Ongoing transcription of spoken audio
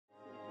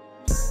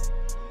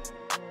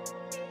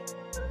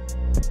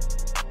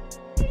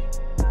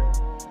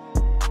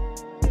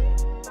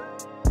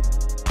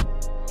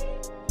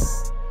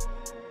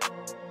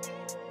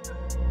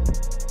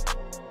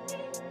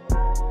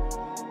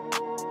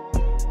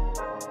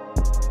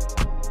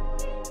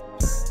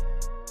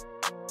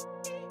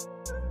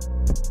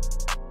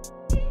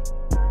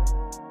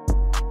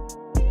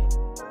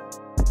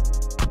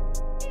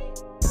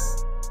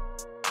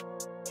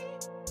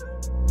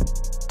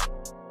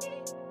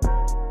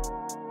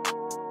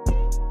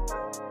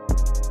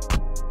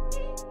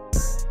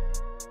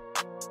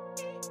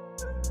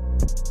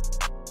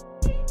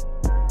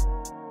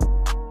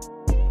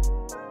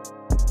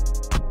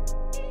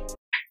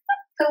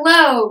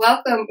Hello,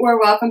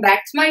 welcome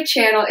back to my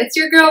channel. It's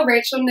your girl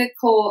Rachel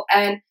Nicole,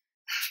 and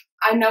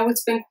I know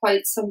it's been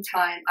quite some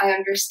time, I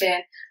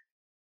understand.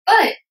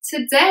 But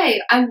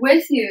today I'm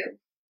with you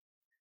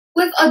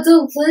with a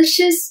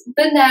delicious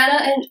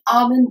banana and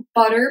almond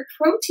butter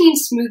protein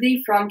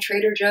smoothie from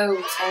Trader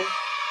Joe's. And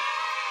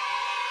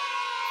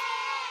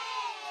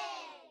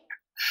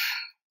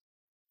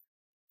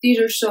these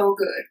are so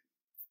good.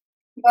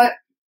 But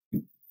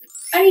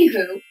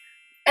anywho,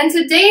 in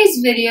today's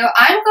video,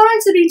 I'm going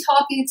to be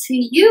talking to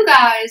you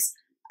guys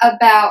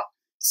about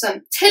some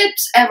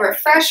tips and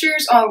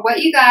refreshers on what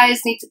you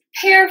guys need to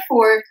prepare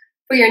for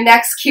your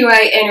next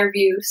QA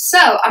interview. So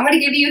I'm going to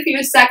give you a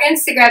few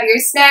seconds to grab your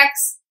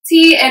snacks,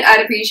 tea, and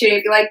I'd appreciate it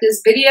if you like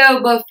this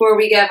video before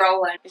we get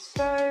rolling.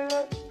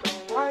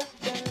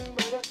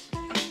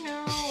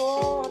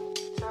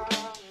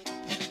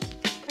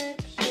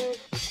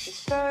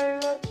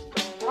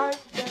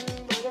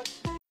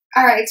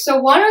 Alright, so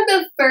one of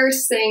the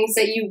first things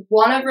that you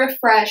want to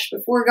refresh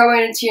before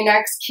going into your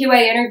next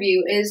QA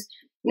interview is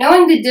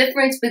knowing the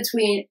difference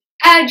between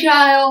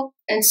Agile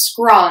and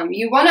Scrum.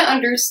 You want to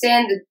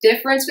understand the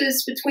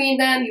differences between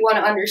them. You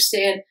want to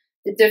understand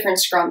the different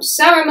Scrum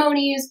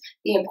ceremonies,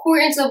 the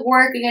importance of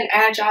working in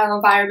Agile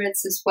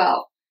environments as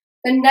well.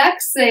 The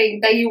next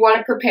thing that you want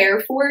to prepare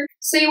for,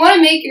 so you want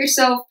to make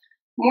yourself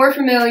more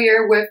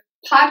familiar with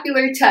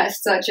popular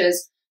tests such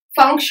as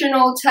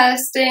functional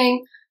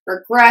testing,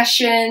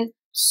 regression,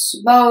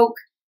 smoke,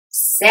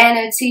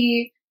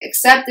 sanity,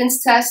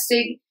 acceptance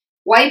testing,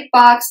 white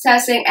box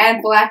testing,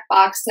 and black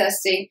box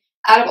testing.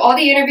 Out of all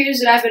the interviews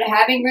that I've been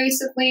having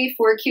recently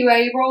for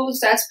QA roles,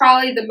 that's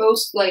probably the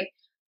most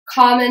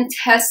common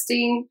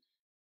testing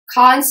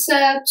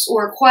concepts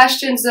or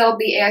questions they'll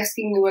be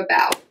asking you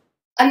about.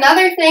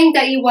 Another thing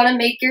that you want to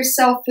make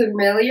yourself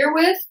familiar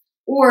with,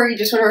 or you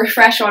just want to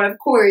refresh on, of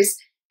course,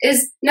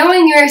 is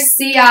knowing your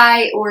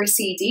CI or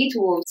CD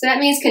tools. So that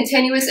means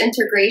continuous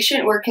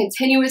integration or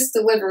continuous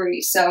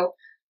delivery. So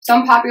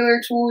some popular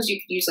tools you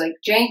could use like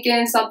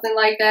Jenkins, something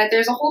like that.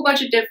 There's a whole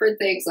bunch of different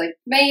things like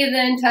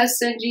Maven,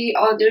 TestNG.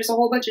 There's a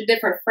whole bunch of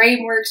different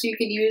frameworks you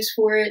can use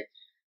for it.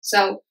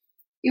 So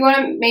you want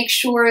to make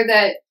sure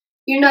that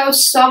you know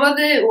some of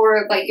it,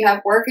 or you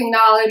have working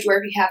knowledge, or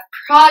if you have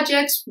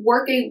projects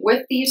working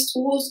with these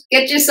tools,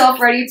 get yourself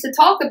ready to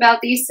talk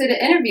about these to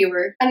the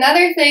interviewer.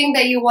 Another thing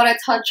that you want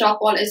to touch up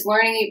on is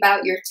learning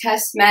about your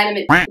test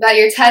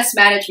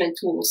management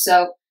tools.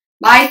 So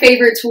my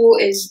favorite tool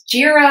is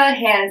Jira,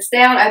 hands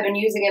down. I've been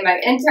using it in my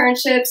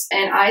internships,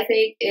 and I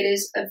think it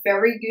is a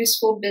very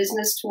useful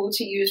business tool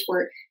to use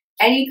for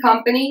any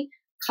company.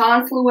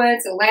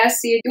 Confluence,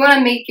 Atlassian. You want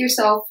to make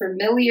yourself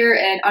familiar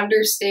and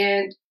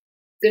understand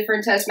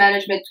different test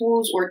management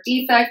tools or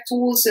defect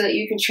tools so that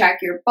you can track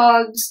your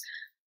bugs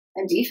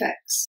and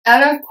defects.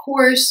 And of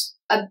course,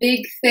 a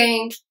big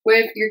thing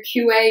with your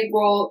QA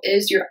role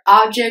is your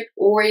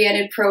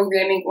object-oriented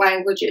programming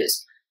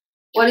languages.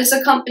 What is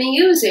the company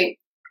using?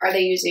 Are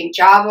they using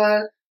Java?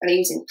 Are they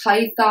using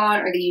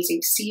Python? Are they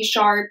using C#?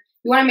 You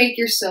want to make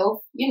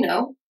yourself,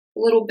 a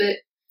little bit.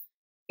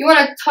 You want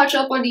to touch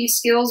up on these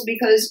skills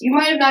because you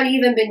might have not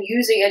even been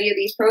using any of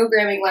these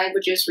programming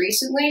languages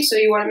recently. So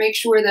you want to make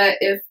sure that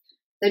if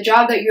the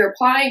job that you're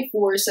applying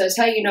for says,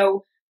 hey,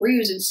 we're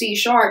using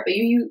C#, but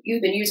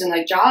you've been using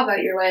Java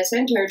at your last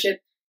internship,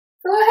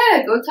 go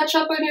ahead, go touch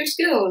up on your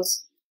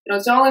skills.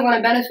 It's only going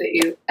to benefit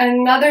you. And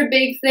another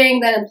big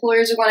thing that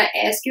employers are going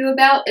to ask you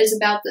about is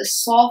about the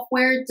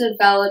software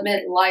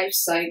development life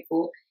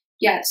cycle.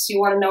 Yes, you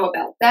want to know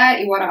about that.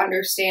 You want to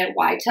understand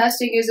why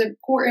testing is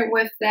important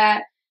with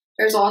that.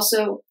 There's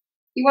also,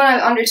 you want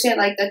to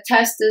understand the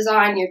test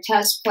design, your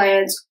test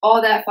plans,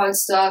 all that fun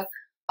stuff.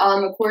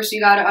 Of course,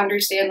 you got to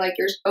understand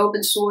your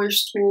open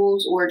source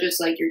tools or just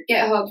your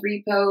GitHub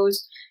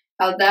repos,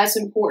 how that's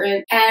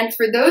important. And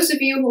for those of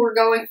you who are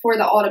going for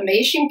the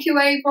automation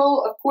QA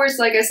role, of course,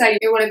 like I said,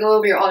 you want to go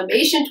over your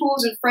automation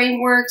tools and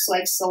frameworks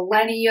like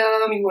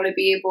Selenium. You want to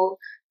be able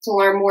to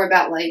learn more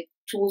about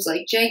tools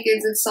like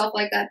Jenkins and stuff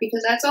like that,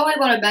 because that's only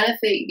going to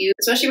benefit you,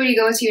 especially when you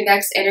go into your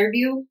next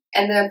interview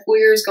and the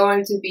employer is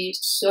going to be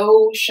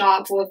so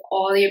shocked with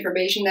all the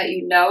information that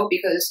you know,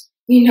 because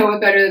you know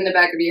it better than the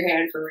back of your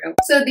hand, for real.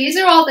 So these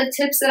are all the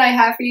tips that I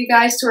have for you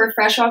guys to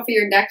refresh on for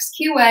your next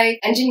QA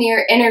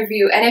engineer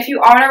interview. And if you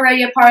aren't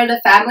already a part of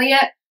the family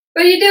yet,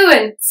 what are you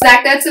doing?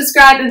 Smack that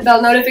subscribe and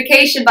bell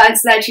notification button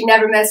so that you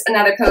never miss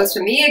another post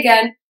from me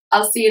again.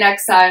 I'll see you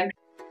next time.